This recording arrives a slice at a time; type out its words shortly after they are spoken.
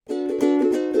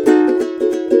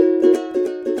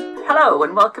Hello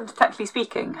and welcome to Technically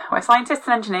Speaking, where scientists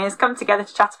and engineers come together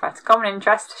to chat about a common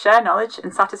interest, share knowledge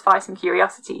and satisfy some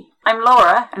curiosity. I'm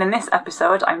Laura, and in this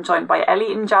episode I'm joined by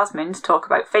Ellie and Jasmine to talk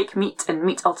about fake meat and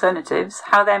meat alternatives,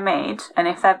 how they're made and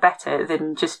if they're better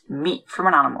than just meat from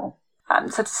an animal.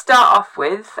 So to start off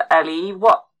with, Ellie,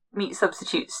 what meat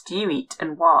substitutes do you eat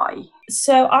and why?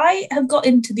 So I have got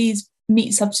into these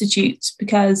meat substitutes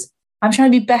because I'm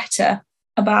trying to be better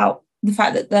about the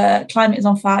fact that the climate is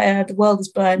on fire, the world is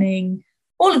burning,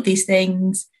 all of these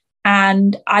things.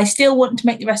 And I still want to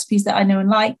make the recipes that I know and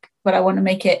like, but I want to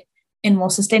make it in a more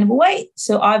sustainable way.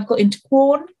 So I've got into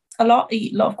corn a lot. I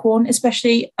eat a lot of corn,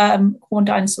 especially corn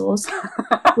dinosaurs,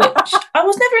 which I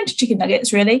was never into chicken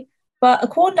nuggets really, but a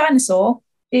corn dinosaur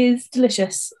is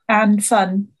delicious and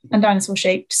fun and dinosaur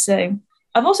shaped. So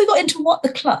I've also got into What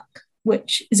the Cluck,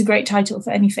 which is a great title for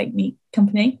any fake meat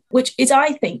company, which is,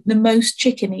 I think, the most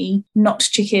chickeny, not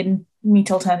chicken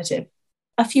meat alternative.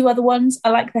 A few other ones,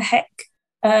 I like the Heck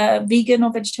vegan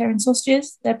or vegetarian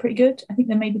sausages. They're pretty good. I think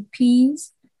they're made with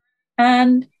peas.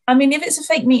 And I mean, if it's a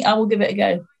fake meat, I will give it a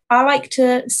go. I like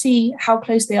to see how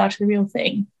close they are to the real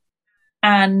thing.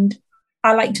 And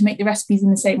I like to make the recipes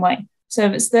in the same way. So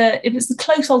if it's the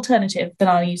close alternative, then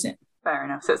I'll use it. Fair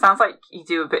enough. So it sounds like you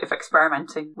do a bit of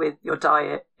experimenting with your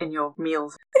diet in your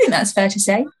meals. I think that's fair to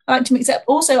say. I like to mix it up.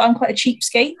 Also, I'm quite a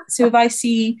cheapskate. So if I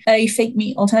see a fake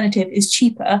meat alternative is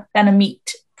cheaper than a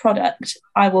meat product,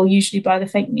 I will usually buy the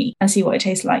fake meat and see what it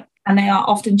tastes like. And they are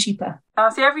often cheaper.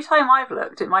 See, every time I've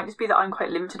looked, it might just be that I'm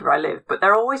quite limited where I live, but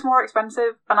they're always more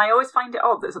expensive. And I always find it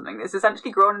odd that something that's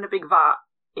essentially grown in a big vat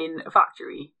in a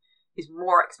factory is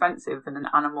more expensive than an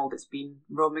animal that's been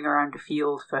roaming around a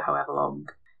field for however long.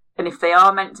 And if they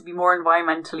are meant to be more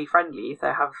environmentally friendly, if they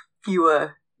have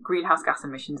fewer greenhouse gas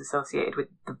emissions associated with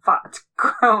the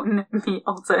vat-grown meat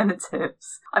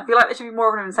alternatives, I feel like there should be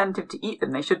more of an incentive to eat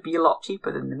them. They should be a lot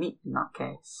cheaper than the meat in that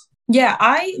case. Yeah,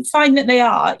 I find that they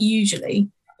are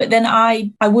usually, but then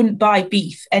I wouldn't buy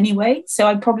beef anyway. So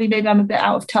I'm a bit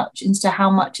out of touch as to how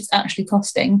much it's actually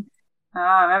costing.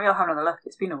 Maybe I'll have another look.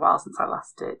 It's been a while since I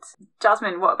last did.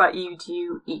 Jasmine, what about you? Do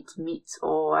you eat meat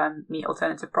or meat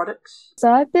alternative products?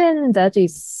 So I've been veggie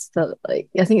for I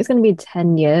think it's going to be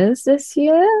 10 years this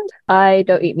year. I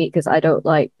don't eat meat because I don't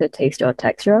like the taste or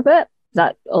texture of it.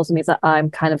 That also means that I'm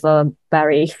kind of a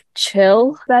very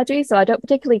chill veggie. So I don't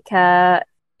particularly care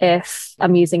if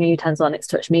I'm using a utensil and it's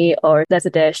touched meat, or if there's a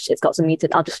dish, it's got some meat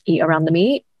in, I'll just eat around the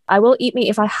meat. I will eat meat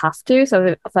if I have to. So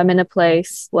if I'm in a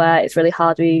place where it's really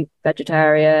hard to be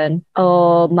vegetarian,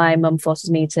 or my mum forces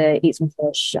me to eat some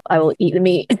fish, I will eat the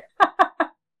meat.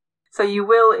 So you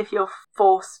will if you're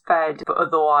force-fed, but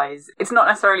otherwise it's not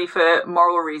necessarily for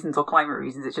moral reasons or climate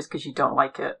reasons, it's just because you don't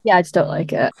like it. Yeah, I just don't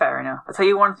like it. Fair enough. I'll tell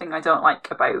you one thing I don't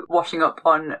like about washing up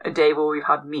on a day where we've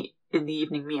had meat in the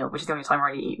evening meal, which is the only time I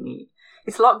really eat meat.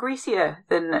 It's a lot greasier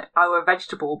than our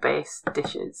vegetable-based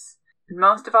dishes.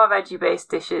 Most of our veggie-based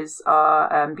dishes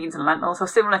are beans and lentils. So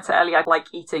similar to Ellie, I like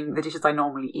eating the dishes I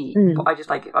normally eat. But I just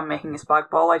like, if I'm making a spag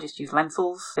bol, I just use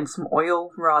lentils and some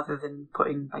oil rather than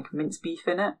putting like minced beef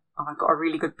in it. And I've got a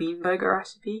really good bean burger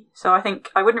recipe. So I think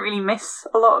I wouldn't really miss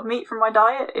a lot of meat from my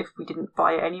diet if we didn't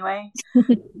buy it anyway.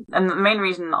 And the main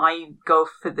reason I go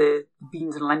for the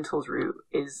beans and lentils route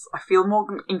is I feel more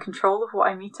in control of what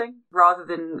I'm eating, rather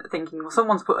than thinking, well,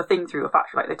 someone's put a thing through a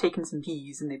factory, like they've taken some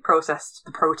peas and they've processed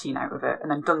the protein out of it and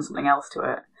then done something else to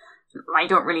it. I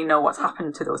don't really know what's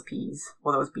happened to those peas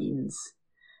or those beans.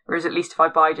 Whereas at least if I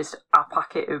buy just a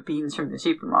packet of beans from the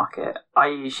supermarket, I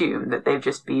assume that they've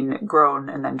just been grown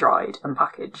and then dried and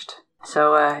packaged.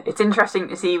 So it's interesting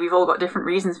to see we've all got different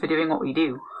reasons for doing what we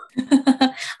do.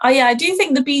 Yeah, I do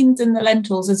think the beans and the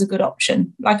lentils is a good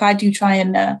option. Like I do try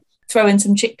and throw in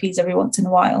some chickpeas every once in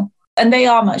a while. And they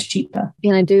are much cheaper.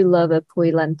 And I do love a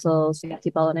pui lentil spaghetti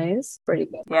bolognese. Pretty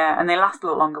good. Yeah, and they last a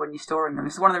lot longer when you're storing them.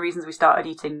 This is one of the reasons we started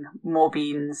eating more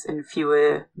beans and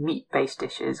fewer meat-based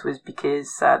dishes, was because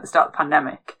at the start of the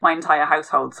pandemic, my entire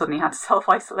household suddenly had to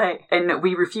self-isolate. And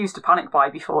we refused to panic buy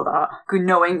before that,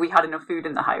 knowing we had enough food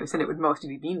in the house and it would mostly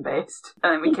be bean-based.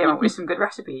 And then we came up with some good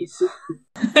recipes.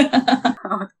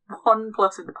 One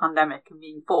plus of the pandemic and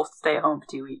being forced to stay at home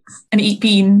for 2 weeks. And eat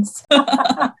beans.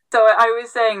 So I was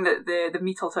saying that the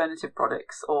meat alternative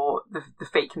products, or the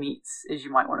fake meats, as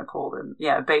you might want to call them,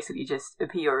 basically just a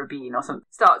pea or a bean or something,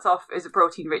 starts off as a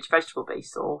protein-rich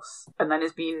vegetable-based sauce and then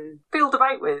has been filled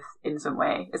about with, in some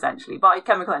way, essentially, by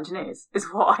chemical engineers, is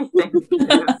what I think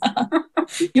it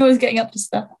is. You're always getting up to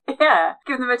stuff. Yeah,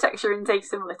 give them a texture and taste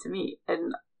similar to meat,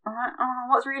 and I'm like,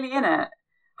 what's really in it?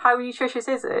 How nutritious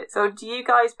is it? So do you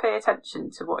guys pay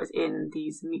attention to what is in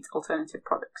these meat alternative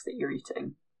products that you're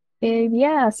eating?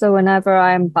 Yeah, so whenever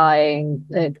I'm buying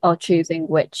or choosing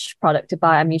which product to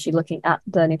buy, I'm usually looking at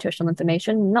the nutritional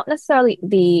information, not necessarily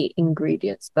the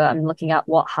ingredients, but I'm looking at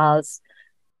what has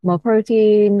more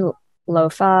protein, low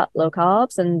fat, low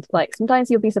carbs, and like sometimes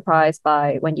you'll be surprised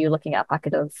by when you're looking at a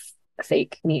packet of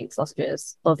fake meat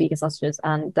sausages or vegan sausages,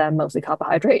 and they're mostly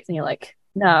carbohydrates, and you're like,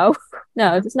 no,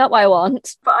 no, it's not what I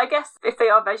want. But I guess if they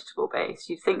are vegetable based,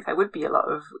 you'd think there would be a lot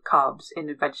of carbs in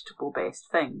a vegetable based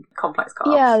thing, complex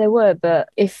carbs. Yeah, they would, but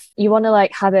if you want to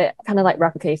like have it kind of like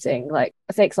replicating like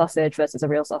a fake sausage versus a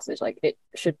real sausage, like it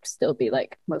should still be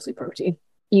like mostly protein.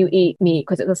 You eat meat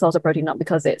because it's a source of protein, not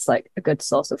because it's like a good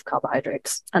source of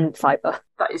carbohydrates and fiber.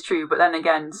 That is true, but then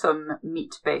again, some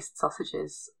meat-based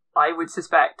sausages, I would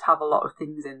suspect, have a lot of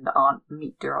things in that aren't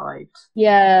meat-derived.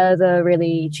 Yeah, the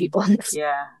really cheap ones.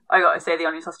 Yeah. I gotta say, the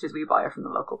only sausages we buy are from the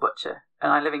local butcher,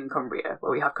 and I live in Cumbria,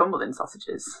 where we have Cumberland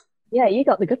sausages. Yeah, you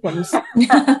got the good ones.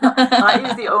 That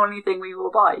is the only thing we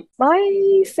will buy.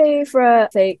 My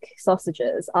favourite fake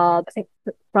sausages are, I think,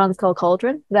 brands called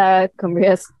Cauldron. They're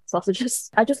Cumbria's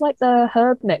sausages. I just like the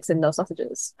herb mix in those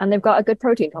sausages, and they've got a good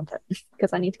protein content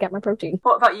because I need to get my protein.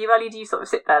 What about you, Ellie? Do you sort of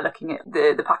sit there looking at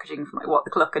the packaging from like What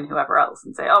the Cluck and whoever else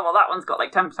and say, oh, well, that one's got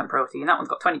like 10% protein, that one's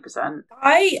got 20%?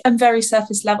 I am very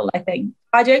surface level, I think.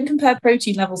 I don't compare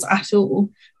protein levels at all,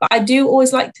 but I do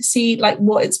always like to see like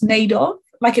what it's made of.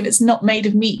 Like if it's not made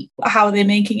of meat, how are they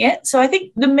making it? So I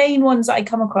think the main ones that I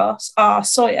come across are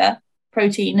soya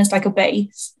protein as like a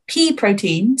base. Pea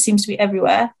protein seems to be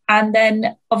everywhere. And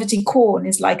then obviously corn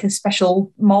is like a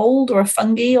special mold or a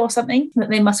fungi or something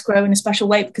that they must grow in a special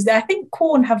way, because I think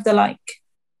corn have the like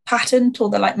patent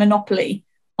or the like monopoly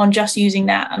on just using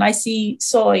that. And I see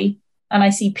soy and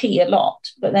I see pea a lot,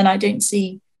 but then I don't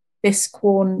see this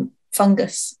corn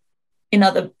fungus in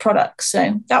other products.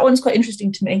 So that one's quite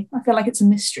interesting to me. I feel like it's a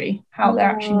mystery how they're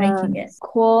actually making it.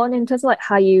 Corn, in terms of like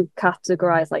how you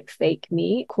categorize like fake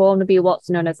meat, corn would be what's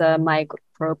known as a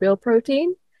microbial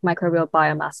protein, microbial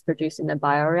biomass produced in a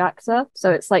bioreactor.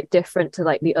 So it's like different to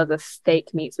like the other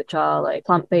fake meats, which are like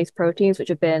plant-based proteins, which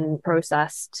have been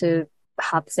processed to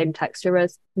have the same texture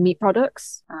as meat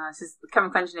products. This is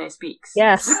Chemical Engineer Speaks.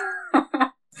 Yes.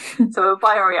 So a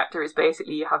bioreactor is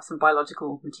basically you have some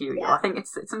biological material. Yeah. I think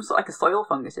it's some sort of like a soil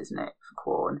fungus, isn't it, for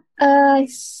corn? I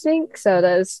think so.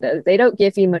 They don't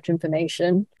give you much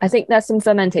information. I think there's some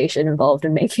fermentation involved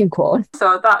in making corn.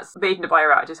 So that's made in a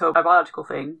bioreactor, so a biological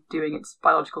thing doing its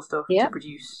biological stuff Yeah. to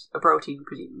produce a protein,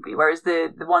 presumably. Whereas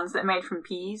the ones that are made from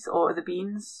peas or the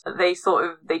beans, they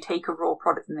take a raw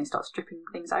product and they start stripping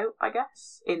things out, I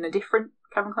guess, in a different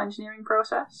chemical engineering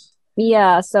process.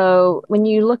 Yeah, so when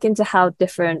you look into how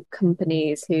different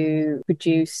companies who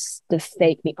produce the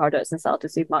fake meat products and sell to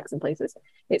supermarkets and places,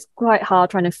 it's quite hard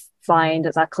trying to find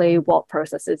exactly what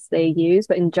processes they use.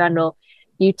 But in general,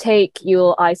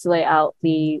 you'll isolate out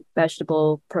the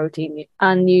vegetable protein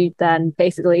and you then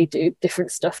basically do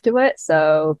different stuff to it.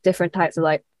 So different types of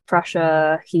like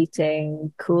pressure,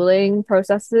 heating, cooling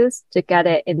processes to get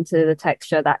it into the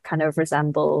texture that kind of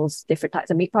resembles different types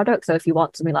of meat products. So if you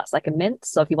want something that's like a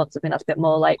mince, so if you want something that's a bit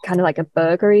more like kind of like a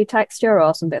burgery texture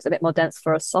or something that's a bit more dense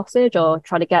for a sausage, or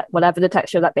try to get whatever the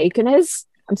texture of that bacon is.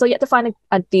 I'm still yet to find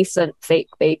a decent fake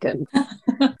bacon.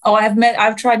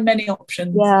 I've tried many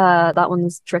options. Yeah, that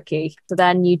one's tricky. So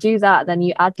then you do that, then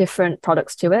you add different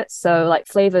products to it. So like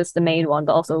flavor's the main one,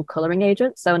 but also coloring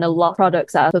agents. So in a lot of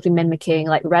products that are supposed to be mimicking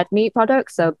like red meat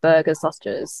products, so burgers,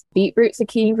 sausages, beetroot's a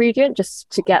key ingredient just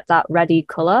to get that reddy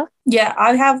color. Yeah,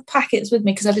 I have packets with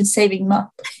me because I've been saving them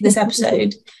up this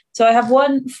episode. So I have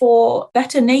one for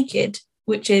Better Naked,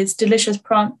 which is delicious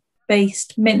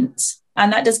plant-based mince.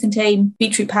 And that does contain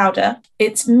beetroot powder.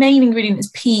 Its main ingredient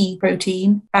is pea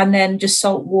protein, and then just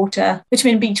salt, water,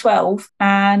 vitamin B12,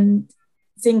 and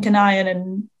zinc and iron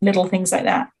and little things like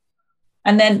that.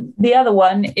 And then the other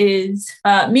one is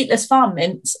meatless farm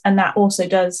mince, and that also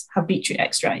does have beetroot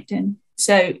extract in.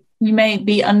 So you may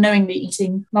be unknowingly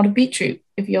eating a lot of beetroot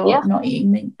if you're not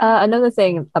eating meat. Another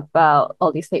thing about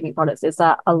all these fake meat products is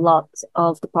that a lot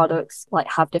of the products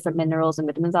like have different minerals and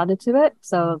vitamins added to it.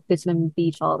 So vitamin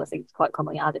B12, I think, is quite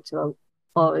commonly added to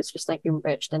or it's just like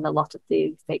enriched in a lot of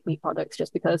the fake meat products,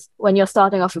 just because when you're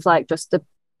starting off with like just the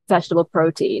vegetable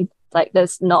protein, like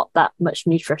there's not that much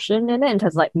nutrition in it in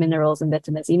terms of like minerals and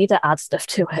vitamins. You need to add stuff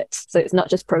to it. So it's not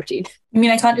just protein. I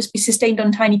mean, I can't just be sustained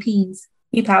on tiny peas,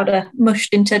 pea powder,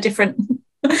 mushed into different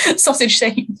sausage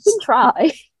shapes.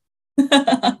 Try.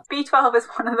 B12 is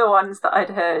one of the ones that I'd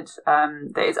heard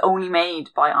that is only made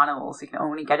by animals. You can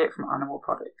only get it from animal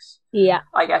products. Yeah.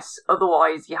 I guess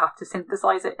otherwise you have to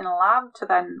synthesize it in a lab to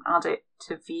then add it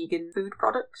to vegan food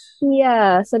products.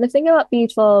 Yeah, so the thing about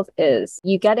B12 is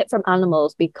you get it from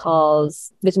animals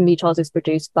because vitamin B12 is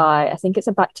produced by, I think it's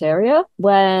a bacteria.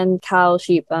 When cows,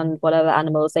 sheep, and whatever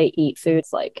animals, they eat foods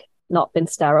like not been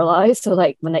sterilized, so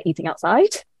like when they're eating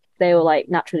outside, they will like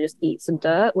naturally just eat some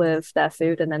dirt with their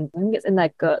food, and then when it gets in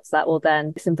their guts, that will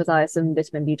then synthesize some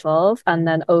vitamin B12, and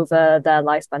then over their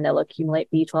lifespan, they'll accumulate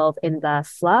B12 in their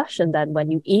flesh, and then when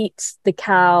you eat the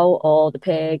cow or the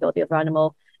pig or the other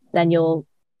animal, then you'll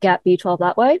get B12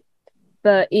 that way.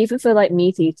 But even for like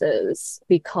meat eaters,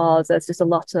 because there's just a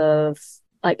lot of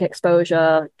like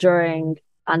exposure during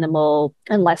animal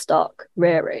and livestock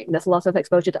rearing, there's a lot of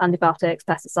exposure to antibiotics,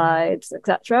 pesticides,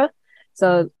 etc.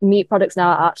 So meat products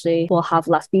now actually will have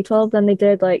less B12 than they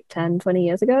did like 10, 20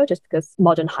 years ago, just because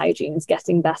modern hygiene is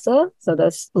getting better. So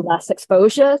there's less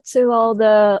exposure to all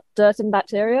the dirt and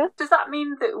bacteria. Does that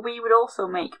mean that we would also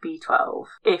make B12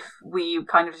 if we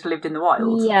kind of just lived in the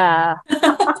wild? Yeah.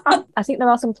 I think there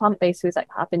are some plant-based foods that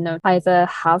have been known either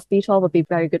have B12 or be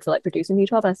very good for like producing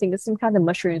B12. I think there's some kind of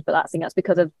mushrooms, but I think that's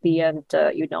because of the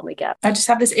dirt you'd normally get. I just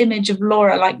have this image of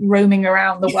Laura like roaming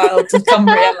around the wilds of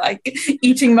Cumbria, like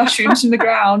eating mushrooms from the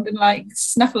ground and like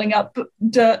snuffling up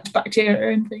dirt,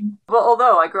 bacteria and things. Well,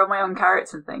 although I grow my own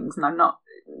carrots and things, and I'm not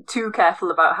too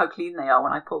careful about how clean they are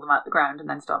when I pull them out the ground and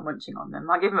then start munching on them.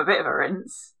 I give them a bit of a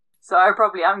rinse. So I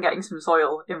probably am getting some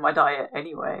soil in my diet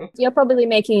anyway. You're probably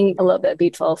making a little bit of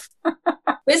B12.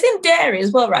 But it's in dairy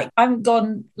as well, right? I haven't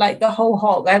gone like the whole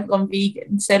hog. I haven't gone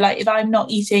vegan. So like if I'm not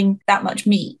eating that much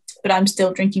meat, but I'm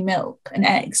still drinking milk and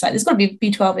eggs, like there's got to be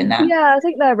B12 in that. Yeah, I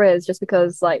think there is, just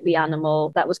because like the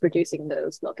animal that was producing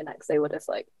those milk and eggs, they would have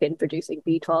like been producing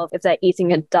B12 if they're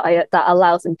eating a diet that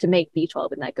allows them to make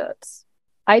B12 in their guts.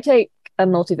 I take a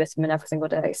multivitamin every single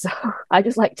day, so I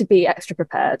just like to be extra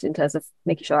prepared in terms of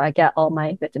making sure I get all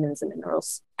my vitamins and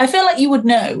minerals. I feel like you would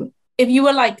know if you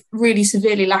were like really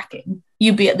severely lacking.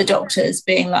 You'd be at the doctor's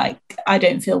being like, I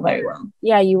don't feel very well.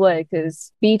 Yeah, you would,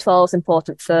 because B12 is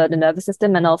important for the nervous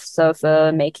system and also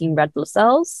for making red blood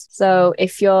cells. So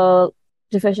if you're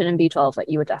deficient in B12, like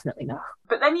you would definitely know.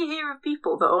 But then you hear of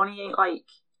people that only ate like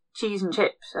cheese and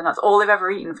chips, and that's all they've ever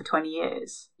eaten for 20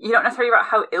 years. You don't necessarily about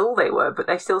how ill they were, but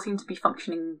they still seem to be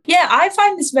functioning. Yeah, I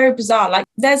find this very bizarre. Like,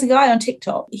 there's a guy on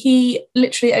TikTok, he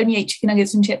literally only ate chicken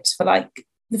nuggets and chips for like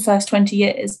the first 20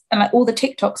 years. And like all the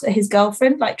TikToks are his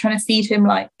girlfriend, like trying to feed him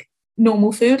like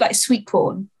normal food, like sweet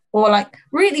corn or like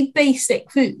really basic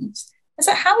foods. It's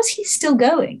like, how is he still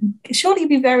going? Surely he'd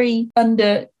be very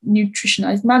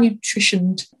under-nutritionized,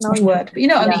 malnutritioned, not a word, but you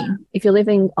know what I mean? If you're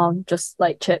living on just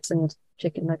like chips and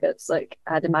chicken nuggets, like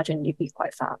I'd imagine you'd be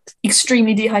quite fat.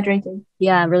 Extremely dehydrated.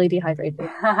 Yeah, really dehydrated.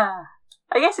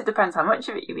 I guess it depends how much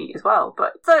of it you eat as well,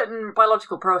 but certain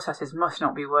biological processes must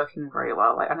not be working very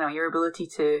well. Like, I don't know, your ability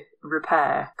to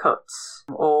repair cuts,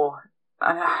 or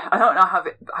I don't know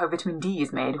how vitamin D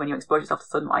is made when you expose yourself to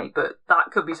sunlight, but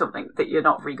that could be something that you're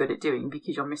not very good at doing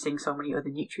because you're missing so many other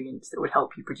nutrients that would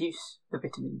help you produce the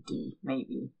vitamin D,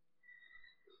 maybe.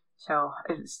 So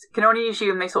I can only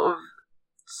assume they sort of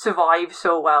survive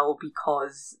so well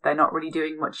because they're not really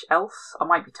doing much else. I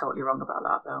might be totally wrong about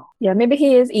that though. Yeah, maybe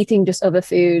he is eating just other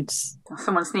foods.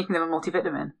 Someone's sneaking them a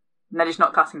multivitamin and they're just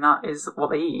not classing that as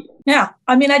what they eat. Yeah,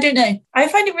 I mean, I don't know. I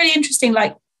find it really interesting.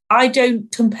 Like, I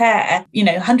don't compare,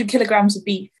 100 kilograms of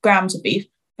beef, grams of beef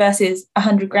versus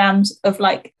 100 grams of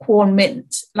like corn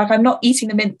mince. Like, I'm not eating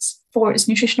the mince for its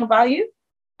nutritional value.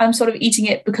 I'm sort of eating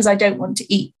it because I don't want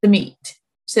to eat the meat.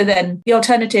 So then the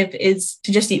alternative is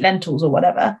to just eat lentils or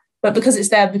whatever. But because it's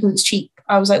there, because it's cheap,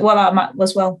 I was like, well, I might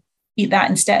as well eat that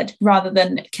instead rather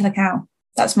than kill a cow.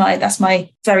 That's my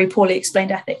very poorly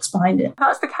explained ethics behind it.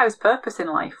 That's the cow's purpose in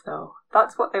life, though.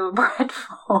 That's what they were bred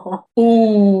for.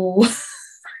 Ooh.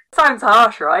 Sounds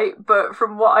harsh, right? But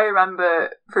from what I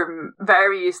remember from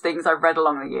various things I've read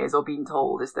along the years or been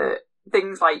told is that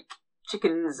things like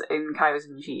chickens and cows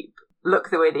and sheep look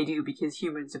the way they do because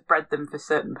humans have bred them for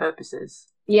certain purposes.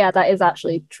 Yeah, that is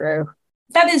actually true.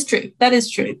 That is true.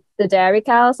 The dairy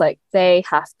cows, like, they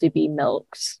have to be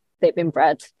milked. They've been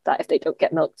bred that if they don't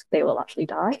get milked, they will actually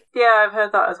die. Yeah, I've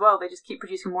heard that as well. They just keep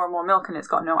producing more and more milk and it's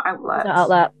got no outlet. No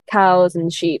outlet. Cows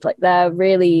and sheep, like, they're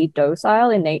really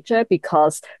docile in nature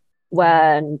because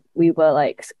when we were,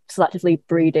 like, selectively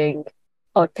breeding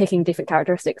or picking different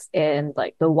characteristics in,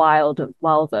 like, the wild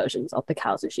versions of the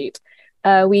cows and sheep,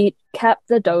 we kept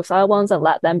the docile ones and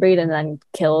let them breed and then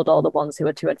killed all the ones who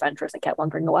were too adventurous and kept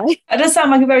wandering away. It does sound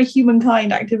like a very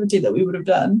humankind activity that we would have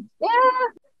done. Yeah.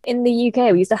 In the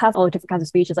UK, we used to have all different kinds of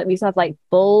species. Like we used to have like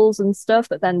bulls and stuff,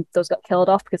 but then those got killed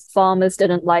off because farmers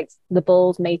didn't like the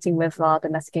bulls mating with our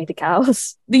domesticated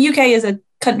cows. The UK as a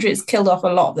country has killed off a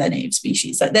lot of their native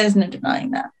species. Like there's no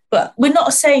denying that. But we're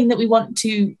not saying that we want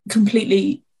to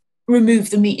completely remove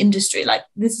the meat industry. Like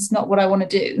this is not what I want to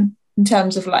do in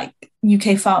terms of like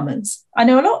UK farmers. I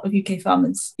know a lot of UK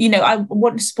farmers. You know, I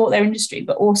want to support their industry,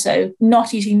 but also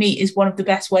not eating meat is one of the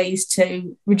best ways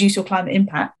to reduce your climate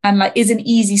impact and like is an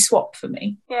easy swap for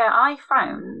me. Yeah, I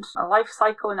found a life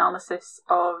cycle analysis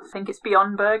of, I think it's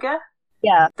Beyond Burger.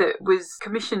 Yeah. That was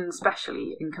commissioned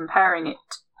specially in comparing it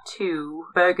to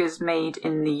burgers made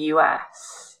in the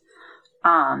US.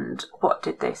 And what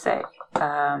did they say?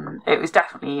 It was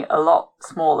definitely a lot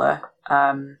smaller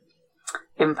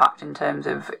impact in terms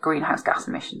of greenhouse gas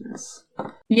emissions.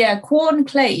 Yeah, Quorn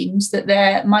claims that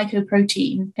their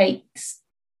mycoprotein takes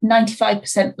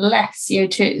 95% less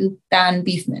CO2 than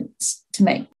beef mince to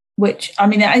make, which, I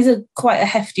mean, that is quite a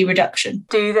hefty reduction.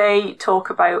 Do they talk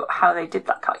about how they did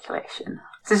that calculation?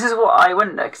 So this is what I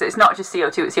wonder, because it's not just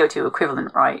CO2, it's CO2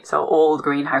 equivalent, right? So all the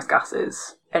greenhouse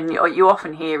gases. And what you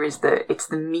often hear is that it's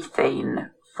the methane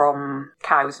from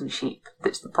cows and sheep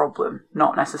that's the problem,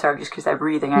 not necessarily just because they're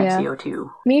breathing out CO2.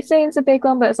 Methane's a big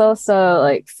one, but it's also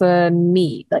like for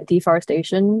meat, like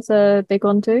deforestation's a big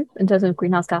one too, in terms of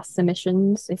greenhouse gas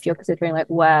emissions, if you're considering like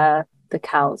where the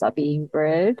cows are being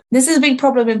bred. This is a big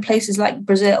problem in places like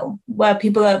Brazil, where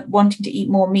people are wanting to eat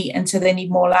more meat and so they need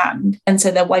more land. And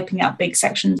so they're wiping out big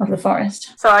sections of the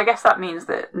forest. So I guess that means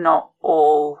that not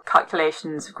all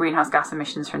calculations of greenhouse gas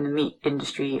emissions from the meat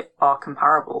industry are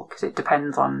comparable, because it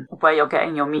depends on where you're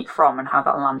getting your meat from and how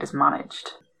that land is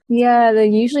managed. Yeah, they're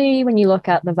usually when you look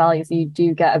at the values, you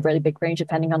do get a really big range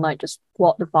depending on like just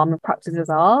what the farming practices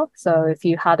are. So if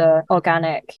you had a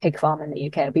organic pig farm in the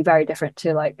UK, it'd be very different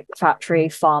to like a factory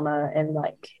farmer in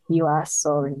like US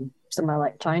or in somewhere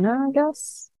like China, I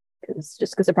guess.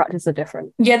 Because the practices are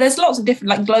different. Yeah, there's lots of different,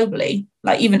 like globally,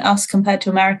 like even us compared to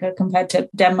America, compared to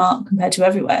Denmark, compared to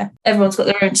everywhere. Everyone's got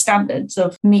their own standards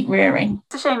of meat rearing.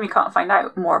 It's a shame you can't find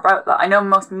out more about that. I know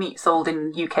most meat sold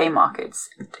in UK markets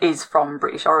is from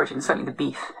British origin, certainly the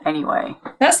beef anyway.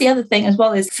 That's the other thing as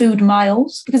well, is food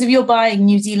miles. Because if you're buying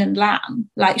New Zealand lamb,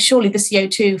 like surely the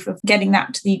CO2 for getting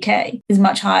that to the UK is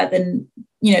much higher than,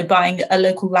 you know, buying a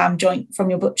local lamb joint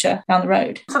from your butcher down the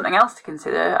road. Something else to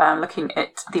consider, looking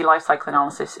at the life cycle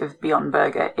analysis of Beyond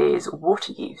Burger, is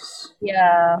water use.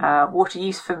 Yeah. Water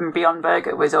use from Beyond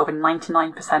Burger was over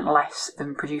 99% less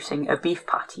than producing a beef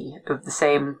patty of the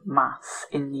same mass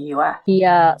in the US.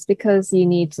 Yeah, it's because you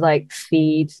need to like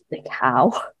feed the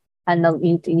cow. And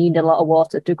you need a lot of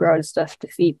water to grow stuff to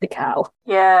feed the cow.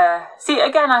 Yeah. See,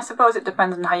 again, I suppose it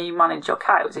depends on how you manage your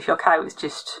cows. If your cow is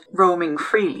just roaming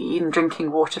freely and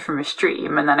drinking water from a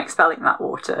stream and then expelling that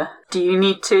water, do you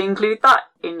need to include that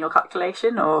in your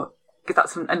calculation, or because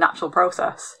that's a natural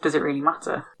process, does it really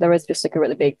matter? There is just like a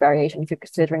really big variation if you're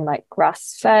considering like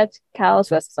grass-fed cows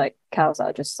versus like cows that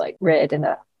are just like reared in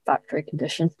a factory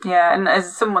condition. Yeah, and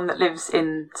as someone that lives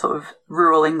in sort of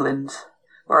rural England,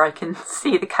 where I can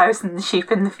see the cows and the sheep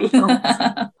in the fields,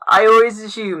 I always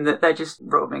assume that they're just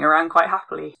roaming around quite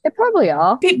happily. They probably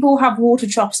are. People have water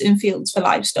troughs in fields for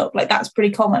livestock. Like, that's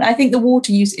pretty common. I think the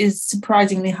water use is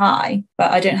surprisingly high,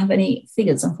 but I don't have any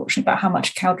figures, unfortunately, about how much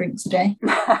a cow drinks a day.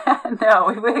 No,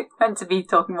 we were meant to be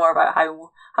talking more about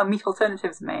how meat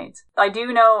alternatives are made. I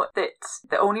do know that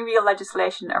the only real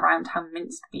legislation around how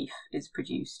minced beef is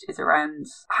produced is around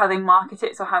how they market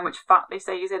it, so how much fat they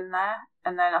say is in there.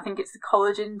 And then I think it's the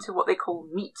collagen to what they call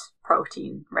meat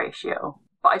protein ratio.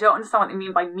 But I don't understand what they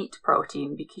mean by meat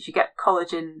protein, because you get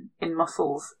collagen in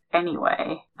muscles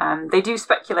anyway. They do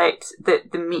speculate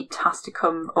that the meat has to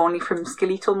come only from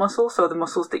skeletal muscles, so the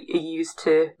muscles that are used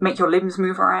to make your limbs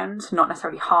move around, not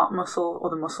necessarily heart muscle or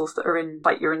the muscles that are in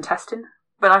like your intestine.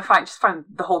 But I just found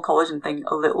the whole collagen thing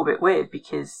a little bit weird,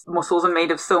 because muscles are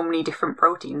made of so many different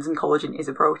proteins and collagen is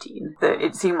a protein, that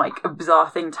it seemed like a bizarre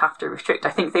thing to have to restrict. I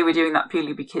think they were doing that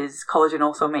purely because collagen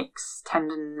also makes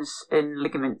tendons and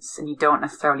ligaments, and you don't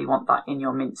necessarily want that in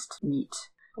your minced meat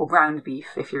or ground beef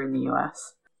if you're in the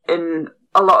US. And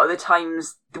a lot of the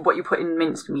times, what you put in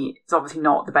minced meat is obviously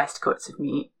not the best cuts of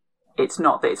meat. It's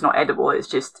not that it's not edible, it's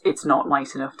just it's not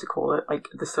nice enough to call it like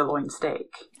the sirloin steak.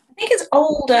 I think it's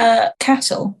older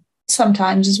cattle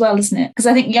sometimes as well, isn't it? Because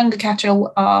I think younger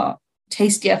cattle are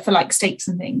tastier for like steaks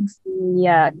and things.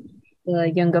 Yeah, the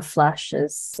younger flesh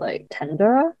is like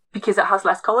tenderer. Because it has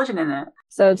less collagen in it.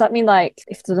 So does that mean like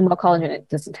if there's more collagen, it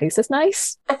doesn't taste as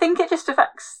nice? I think it just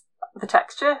affects the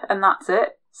texture, and that's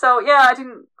it. So yeah, I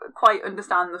didn't quite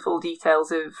understand the full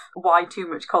details of why too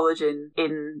much collagen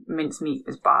in mincemeat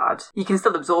is bad. You can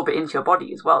still absorb it into your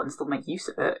body as well and still make use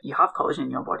of it. You have collagen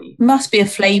in your body. It must be a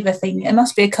flavour thing. It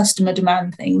must be a customer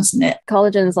demand thing, mustn't it?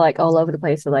 Collagen's like all over the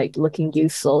place for like looking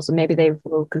useful, so maybe they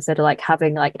will consider like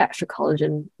having like extra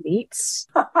collagen meats.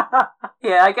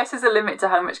 Yeah, I guess there's a limit to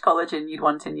how much collagen you'd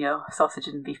want in your sausage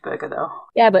and beef burger, though.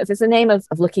 Yeah, but if it's the name of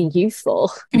looking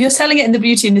useful, If you're selling it in the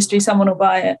beauty industry, someone will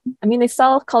buy it. I mean, they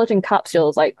sell collagen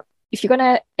capsules. Like, if you're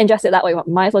gonna ingest it that way,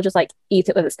 might as well just like eat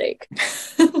it with a steak.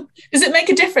 Does it make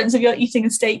a difference if you're eating a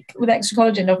steak with extra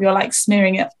collagen or if you're like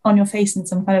smearing it on your face in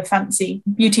some kind of fancy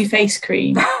beauty face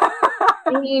cream?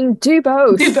 I mean, do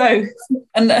both. Do both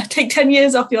and take 10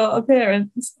 years off your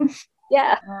appearance.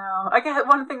 Yeah. I guess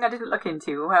one thing I didn't look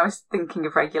into when I was thinking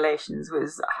of regulations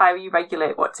was how you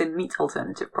regulate what's in meat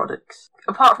alternative products.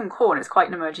 Apart from corn, it's quite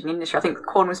an emerging industry. I think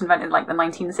corn was invented in like the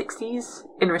 1960s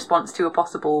in response to a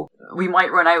possible, we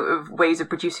might run out of ways of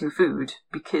producing food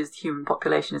because the human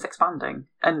population is expanding,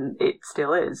 and it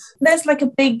still is. There's like a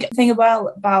big thing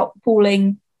about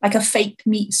calling like a fake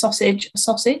meat sausage a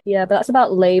sausage. Yeah, but that's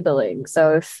about labeling.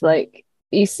 So if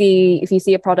you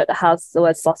see a product that has the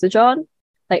word sausage on,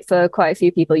 like for quite a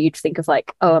few people, you'd think of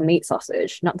like, oh, a meat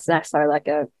sausage, not necessarily like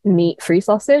a meat-free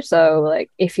sausage. So like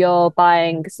if you're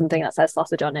buying something that says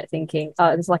sausage on it, thinking, oh,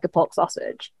 it's like a pork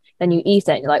sausage, then you eat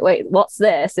it and you're like, wait, what's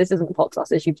this? This isn't pork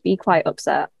sausage. You'd be quite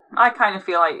upset. I kind of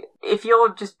feel like if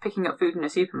you're just picking up food in a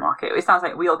supermarket, it sounds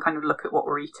like we all kind of look at what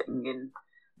we're eating and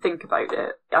think about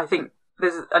it. I think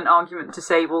there's an argument to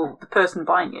say, well, the person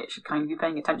buying it should kind of be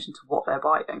paying attention to what they're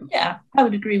buying. Yeah, I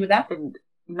would agree with that. And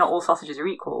not all sausages are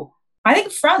equal. I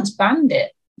think France banned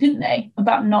it, didn't they?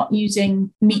 About not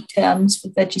using meat terms for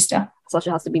veggie stuff.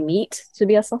 Sausage has to be meat to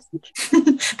be a sausage.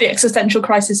 The existential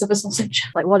crisis of a sausage.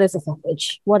 Like, what is a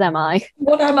sausage? What am I?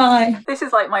 What am I? This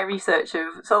is like my research of,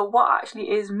 so what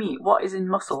actually is meat? What is in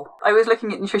muscle? I was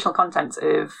looking at nutritional contents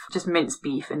of just minced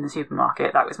beef in the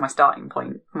supermarket. That was my starting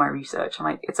point for my research. I'm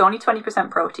like, it's only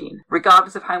 20% protein,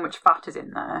 regardless of how much fat is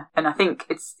in there. And I think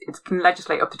it can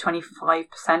legislate up to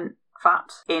 25%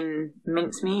 fat in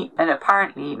mincemeat, and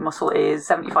apparently muscle is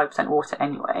 75% water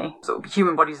anyway. So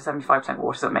human bodies are 75%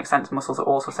 water, so it makes sense muscles are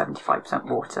also 75%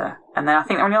 water. And then I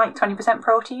think they're only like 20%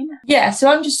 protein. Yeah, so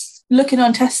I'm just looking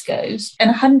on Tesco's, and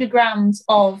 100 grams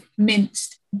of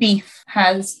minced beef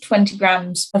has 20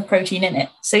 grams of protein in it.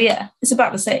 So yeah, it's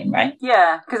about the same, right?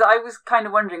 Yeah, because I was kind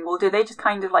of wondering, well, do they just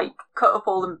kind of like cut up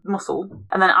all the muscle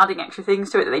and then adding extra things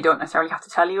to it that they don't necessarily have to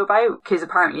tell you about? Because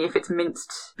apparently if it's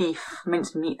minced beef,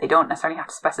 minced meat, they don't necessarily have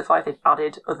to specify if they've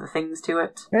added other things to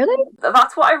it. Really?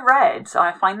 That's what I read.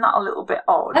 I find that a little bit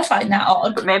odd. I find that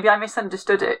odd. But maybe I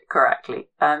misunderstood it correctly.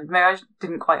 Maybe I just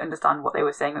didn't quite understand what they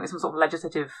were saying. It was some sort of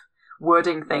legislative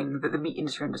wording thing that the meat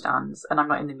industry understands, and I'm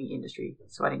not in the meat industry,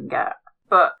 so I didn't get.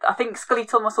 But I think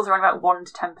skeletal muscles are around about 1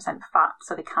 to 10% fat,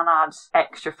 so they can add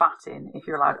extra fat in if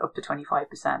you're allowed up to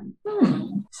 25%.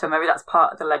 So maybe that's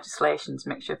part of the legislation to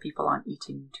make sure people aren't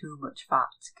eating too much fat,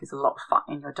 because a lot of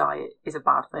fat in your diet is a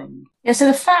bad thing. Yeah, so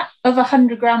the fat of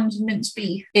 100 grams of minced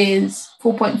beef is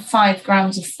 4.5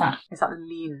 grams of fat. Is that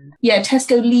lean? Yeah,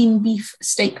 Tesco lean beef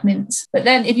steak mince. But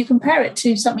then if you compare it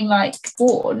to something like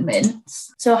corn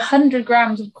mince, so 100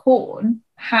 grams of corn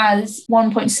has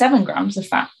 1.7 grams of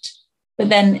fat. But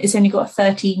then it's only got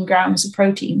 13 grams of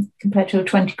protein compared to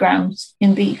 20 grams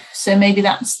in beef. So maybe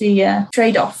that's the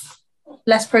trade-off.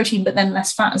 Less protein, but then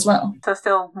less fat as well. So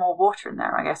still more water in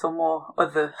there, I guess, or more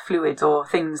other fluids or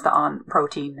things that aren't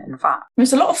protein and fat.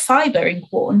 There's a lot of fibre in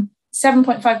corn.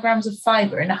 7.5 grams of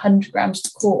fibre in 100 grams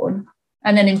of corn.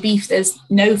 And then in beef, there's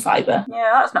no fibre. Yeah,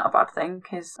 that's not a bad thing,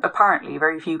 because apparently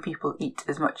very few people eat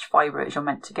as much fibre as you're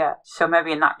meant to get. So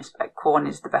maybe in that respect, corn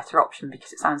is the better option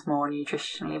because it sounds more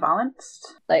nutritionally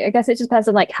balanced. Like, I guess it just depends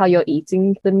on like how you're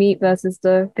eating the meat versus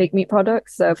the fake meat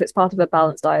products. So if it's part of a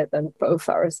balanced diet, then both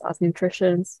are as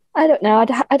nutritions. I don't know.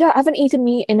 I haven't eaten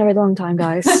meat in a very long time,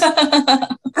 guys.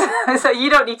 So you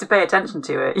don't need to pay attention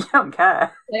to it. You don't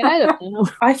care. I don't know.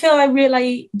 I feel I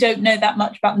really don't know that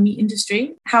much about the meat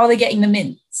industry. How are they getting the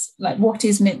mince? Like, what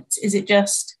is mince? Is it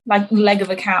just like the leg of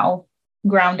a cow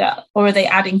ground up? Or are they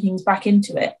adding things back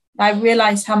into it? I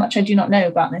realised how much I do not know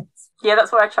about this. Yeah,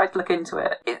 that's why I tried to look into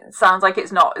it. It sounds like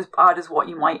it's not as bad as what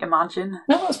you might imagine.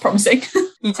 No, that's promising.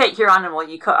 You take your animal,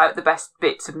 you cut out the best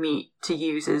bits of meat to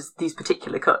use as these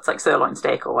particular cuts, like sirloin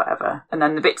steak or whatever. And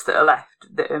then the bits that are left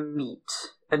that are meat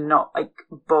and not like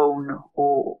bone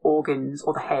or organs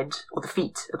or the head or the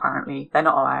feet, apparently. They're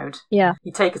not allowed. Yeah.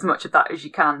 You take as much of that as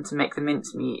you can to make the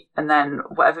mincemeat, and then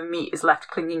whatever meat is left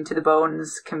clinging to the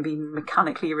bones can be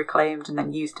mechanically reclaimed and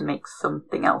then used to make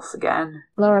something else again.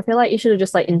 Laura, I feel like you should have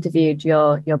just like interviewed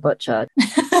your butcher.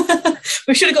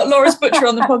 We should have got Laura's Butcher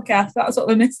on the podcast. That's what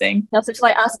we're missing. That's just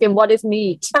like asking, what is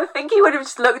meat? I think he would have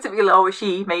just looked at me, or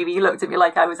she maybe looked at me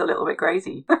like I was a little bit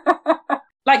crazy.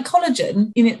 Like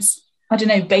collagen in its, I don't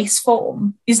know, base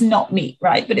form is not meat,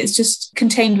 right? But it's just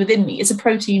contained within meat. It's a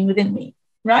protein within meat,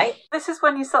 right? This is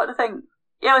when you start to think,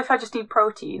 yeah, if I just need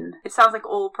protein, it sounds like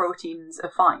all proteins are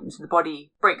fine. So the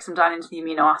body breaks them down into the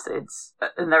amino acids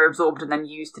and they're absorbed and then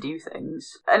used to do things.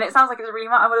 And it sounds like it doesn't really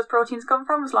matter where those proteins come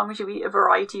from as long as you eat a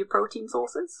variety of protein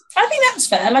sources. I think that's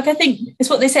fair. Like, I think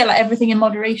it's what they say, like everything in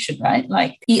moderation, right?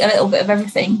 Like eat a little bit of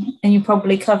everything and you're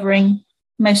probably covering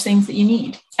most things that you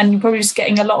need. And you're probably just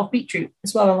getting a lot of beetroot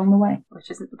as well along the way. Which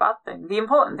isn't the bad thing. The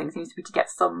important thing seems to be to get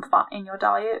some fat in your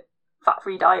diet.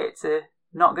 Fat-free diets are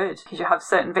not good because you have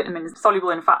certain vitamins soluble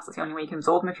in fats. That's the only way you can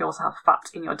absorb them if you also have fat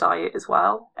in your diet as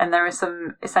well. And there are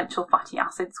some essential fatty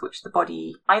acids which the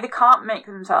body either can't make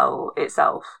themselves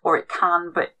itself or it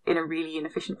can, but in a really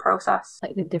inefficient process.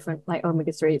 Like the different, like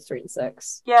omega-3, 3 and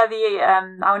 6. Yeah,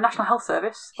 our National Health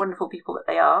Service, wonderful people that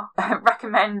they are,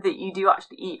 recommend that you do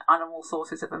actually eat animal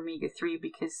sources of omega-3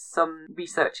 because some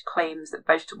research claims that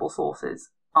vegetable sources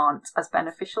aren't as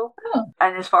beneficial. Oh.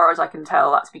 And as far as I can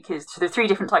tell, that's because there are 3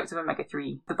 different types of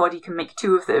omega-3. The body can make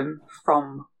 2 of them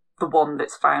from the one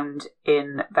that's found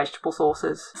in vegetable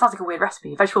sources. It sounds like a weird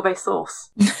recipe, vegetable-based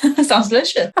sauce. Sounds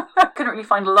delicious. I couldn't really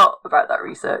find a lot about that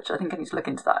research. I think I need to look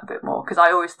into that a bit more because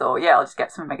I always thought, yeah, I'll just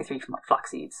get some omega-3 from like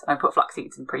flax seeds. I put flax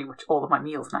seeds in pretty much all of my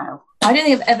meals now. I don't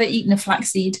think I've ever eaten a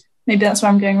flaxseed. Maybe that's where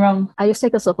I'm going wrong. I just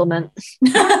take a supplement.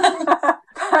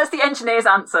 That's the engineer's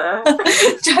answer.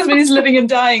 Jasmine is living and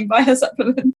dying by her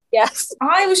supplement. Yes.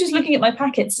 I was just looking at my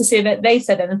packets to see if they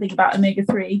said anything about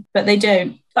omega-3, but they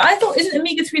don't. But I thought, isn't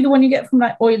omega-3 the one you get from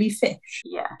like oily fish?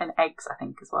 Yeah, and eggs, I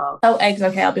think, as well. Oh, eggs.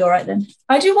 Okay, I'll be all right then.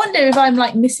 I do wonder if I'm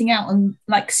like missing out on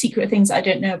like secret things that I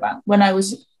don't know about. When I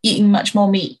was eating much more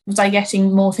meat, was I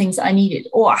getting more things that I needed?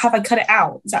 Or have I cut it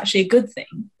out? It's actually a good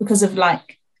thing because of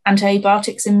like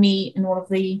antibiotics in meat and all of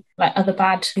the like other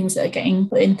bad things that are getting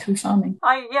put in through farming.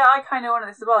 I kind of wonder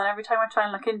this as well, and every time I try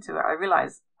and look into it, I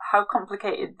realise how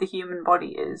complicated the human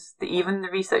body is, that even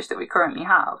the research that we currently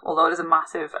have, although there's a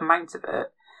massive amount of it,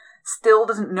 still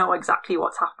doesn't know exactly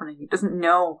what's happening. It doesn't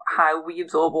know how we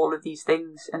absorb all of these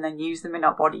things and then use them in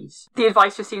our bodies. The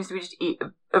advice just seems to be just eat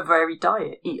a varied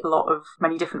diet, eat a lot of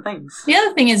many different things. The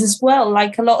other thing is as well,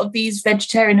 like a lot of these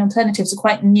vegetarian alternatives are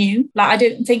quite new. Like I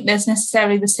don't think there's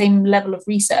necessarily the same level of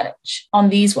research on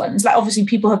these ones. Like obviously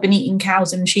people have been eating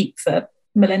cows and sheep for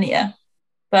millennia,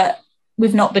 but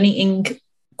we've not been eating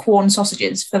Quorn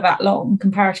sausages for that long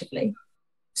comparatively.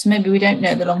 So maybe we don't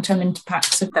know the long-term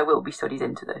impacts of... There will be studies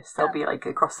into this. There'll be like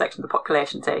a cross-section of the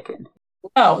population taken.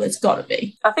 Oh, there's got to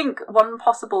be. I think one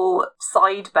possible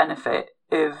side benefit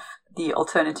of the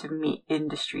alternative meat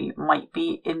industry might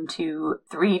be into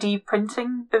 3D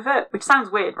printing of it, which sounds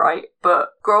weird, right? But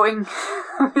growing,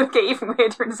 it'll get even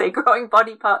weirder and say growing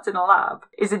body parts in a lab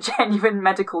is a genuine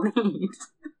medical need.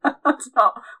 That's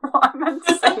not what I meant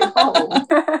to say at all.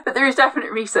 But there is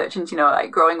definite research into,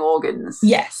 like growing organs.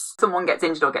 Yes. Someone gets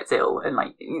injured or gets ill and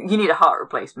like you need a heart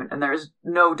replacement and there is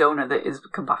no donor that is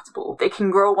compatible. They can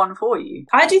grow one for you.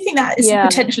 I do think that is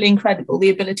potentially incredible, the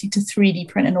ability to 3D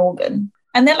print an organ.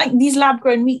 And then like these lab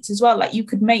grown meats as well, like you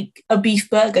could make a beef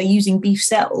burger using beef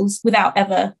cells without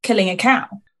ever killing a cow.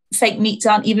 Fake meats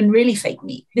aren't even really fake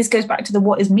meat. This goes back to the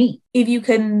what is meat. If you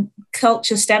can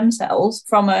culture stem cells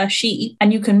from a sheep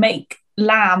and you can make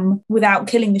lamb without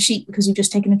killing the sheep because you've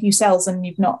just taken a few cells and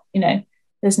you've not,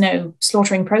 there's no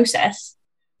slaughtering process.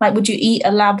 Like, would you eat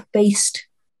a lab-based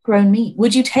grown meat?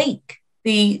 Would you take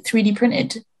the 3D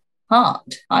printed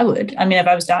heart? I would. I mean, if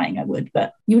I was dying, I would.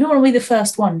 But you don't want to be the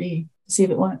first one, do you? To see if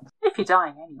it works. If you're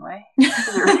dying anyway.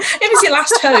 If it's your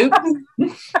last hope.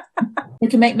 We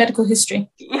can make medical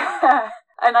history. Yeah.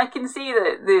 And I can see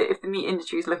that if the meat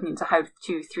industry is looking into how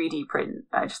to 3D print,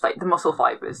 just like the muscle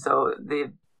fibres, so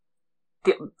the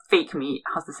fake meat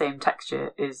has the same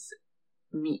texture as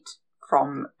meat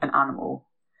from an animal,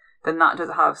 then that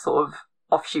does have sort of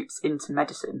offshoots into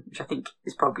medicine, which I think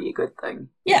is probably a good thing.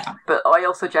 Yeah. But I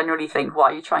also generally think,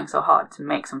 why are you trying so hard to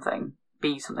make something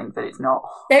be something that it's not?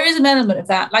 There is an element of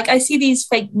that. Like I see these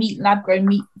fake meat, lab-grown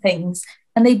meat things,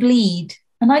 and they bleed.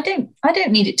 And I don't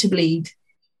need it to bleed.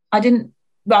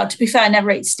 Well, to be fair, I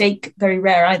never ate steak, very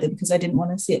rare either, because I didn't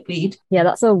want to see it bleed. Yeah,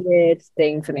 that's a weird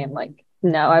thing for me. I'm like,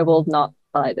 no, I will not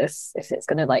buy this if it's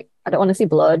going to I don't want to see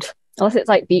blood. Unless it's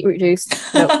like beetroot juice.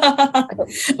 No,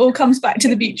 all comes back to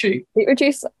the beetroot. Beetroot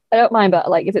juice, I don't mind, but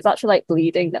if it's actually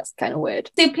bleeding, that's kind of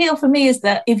weird. The appeal for me is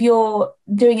that if you're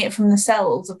doing it from the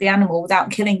cells of the animal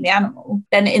without killing the animal,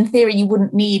 then in theory you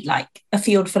wouldn't need a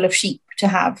field full of sheep to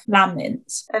have lamb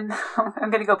mince. And I'm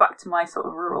going to go back to my sort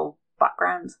of rural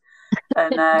backgrounds.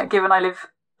 And given I live,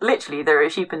 literally, there are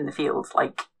sheep in the fields,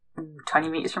 like 20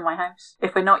 metres from my house.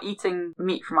 If we're not eating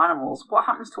meat from animals, what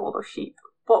happens to all those sheep?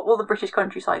 What will the British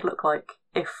countryside look like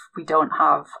if we don't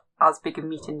have as big a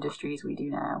meat industry as we do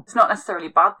now? It's not necessarily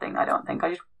a bad thing, I don't think.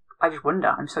 I just wonder.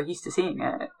 I'm so used to seeing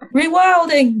it.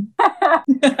 Rewilding!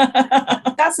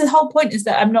 That's the whole point, is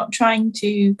that I'm not trying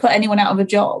to put anyone out of a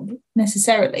job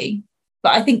necessarily.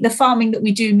 But I think the farming that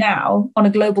we do now on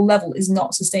a global level is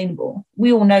not sustainable.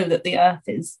 We all know that the earth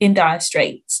is in dire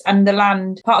straits, and the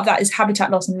land, part of that is habitat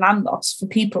loss and land loss for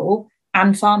people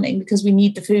and farming, because we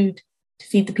need the food to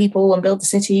feed the people and build the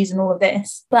cities and all of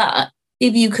this. But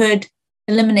if you could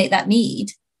eliminate that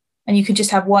need and you could just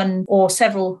have one or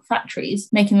several factories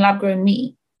making lab-grown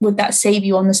meat, would that save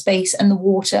you on the space and the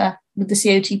water? Would the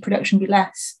CO2 production be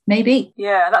less? Maybe.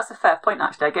 Yeah, that's a fair point,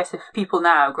 actually. I guess if people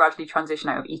now gradually transition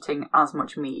out of eating as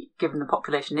much meat, given the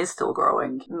population is still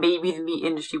growing, maybe the meat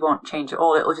industry won't change at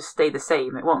all. It'll just stay the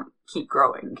same. It won't keep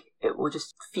growing. It will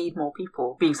just feed more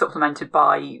people, being supplemented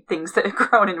by things that are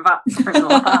grown in vats or in the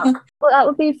lab. Well, that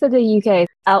would be for the UK.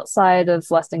 Outside of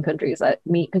Western countries, like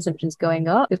meat consumption is going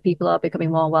up because people are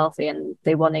becoming more wealthy and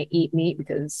they want to eat meat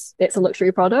because it's a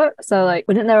luxury product. So, like,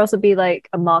 wouldn't there also be like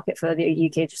a market for the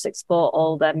UK just to export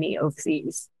all their meat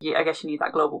overseas? Yeah, I guess you need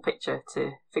that global picture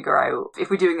to figure out, if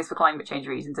we're doing this for climate change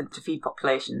reasons and to feed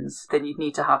populations, then you'd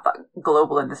need to have that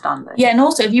global understanding. Yeah, and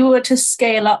also if you were to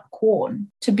scale up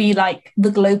corn to be like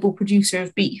the global producer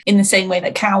of beef in the same way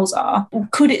that cows are,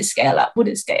 could it scale up? Would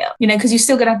it scale up? You know, because you're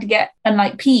still going to have to get, and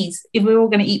like peas, if we're all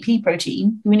going to eat pea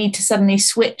protein, we need to suddenly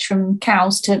switch from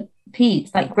cows to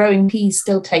peas. Like growing peas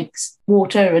still takes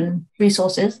water and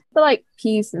resources. But like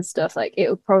peas and stuff, like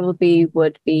it would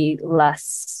be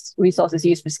less resources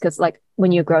used, because like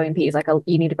when you're growing peas, like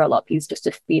you need to grow a lot of peas just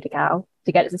to feed a cow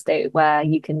to get it to a state where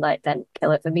you can like then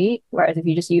kill it for meat. Whereas if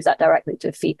you just use that directly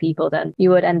to feed people, then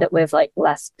you would end up with like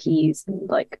less peas and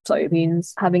like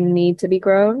soybeans having need to be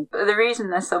grown. But the reason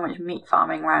there's so much meat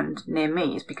farming around near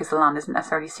me is because the land isn't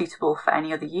necessarily suitable for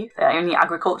any other use, only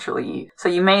agricultural use. So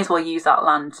you may as well use that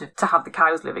land to have the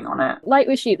cows living on it. Like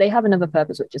with sheep, they have another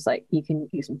purpose, which is like you can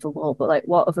use them for wool, but like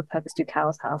what other purpose do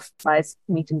cows have besides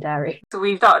meat and dairy? So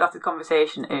we've started off the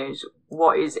conversation is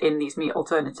what is in these meat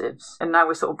alternatives, and now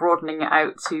we're sort of broadening it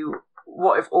out to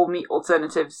what if all meat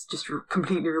alternatives just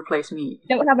completely replace meat?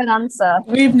 Don't have an answer.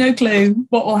 We have no clue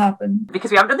what will happen.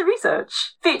 Because we haven't done the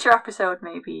research. Future episode,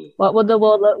 maybe. What would the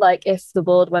world look like if the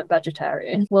world went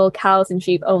vegetarian? Will cows and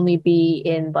sheep only be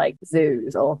in like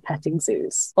zoos or petting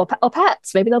zoos? Or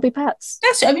pets? Maybe they'll be pets.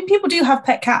 Yes, I mean, people do have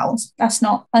pet cows. That's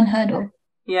not unheard of.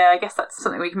 Yeah, I guess that's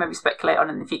something we can maybe speculate on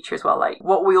in the future as well, like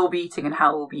what we'll be eating and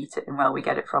how we'll be eating and where we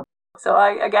get it from. So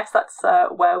I guess that's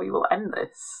where we will end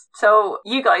this. So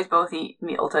you guys both eat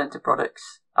meat alternative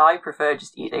products. I prefer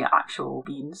just eating actual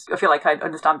beans. I feel like I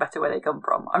understand better where they come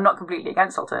from. I'm not completely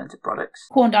against alternative products.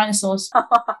 Corn dinosaurs. I'll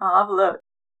have a look.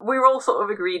 We're all sort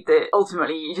of agreed that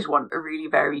ultimately you just want a really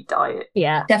varied diet.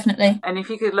 Yeah. Definitely. And if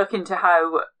you could look into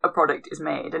how a product is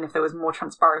made and if there was more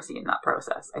transparency in that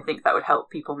process, I think that would help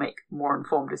people make more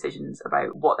informed decisions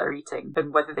about what they're eating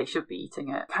and whether they should be eating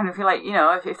it. Kind of feel like, you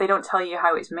know, if they don't tell you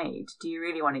how it's made, do you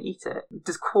really want to eat it?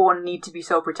 Does corn need to be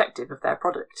so protective of their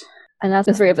product? And as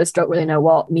the three of us don't really know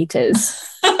what meat is.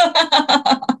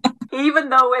 Even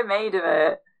though we're made of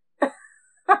it.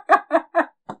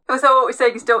 So what we're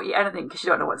saying is don't eat anything because you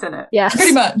don't know what's in it. Yeah.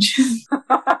 Pretty much.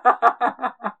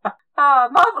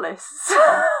 Marvellous.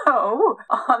 So,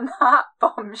 on that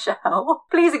bombshell,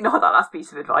 please ignore that last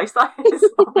piece of advice. That is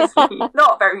obviously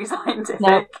not very scientific.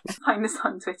 No. Find us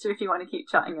on Twitter if you want to keep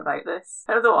chatting about this.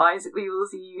 Otherwise, we will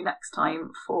see you next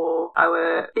time for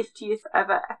our 50th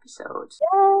ever episode.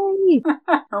 Yay!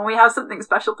 And we have something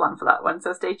special planned for that one,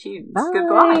 so stay tuned. Bye.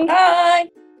 Goodbye. Bye.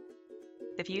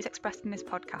 The views expressed in this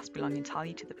podcast belong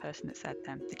entirely to the person that said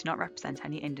them. They do not represent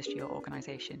any industry or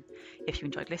organisation. If you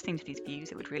enjoyed listening to these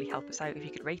views, it would really help us out if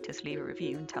you could rate us, leave a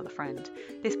review and tell a friend.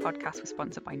 This podcast was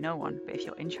sponsored by no one, but if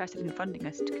you're interested in funding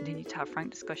us to continue to have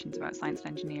frank discussions about science and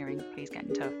engineering, please get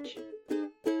in touch.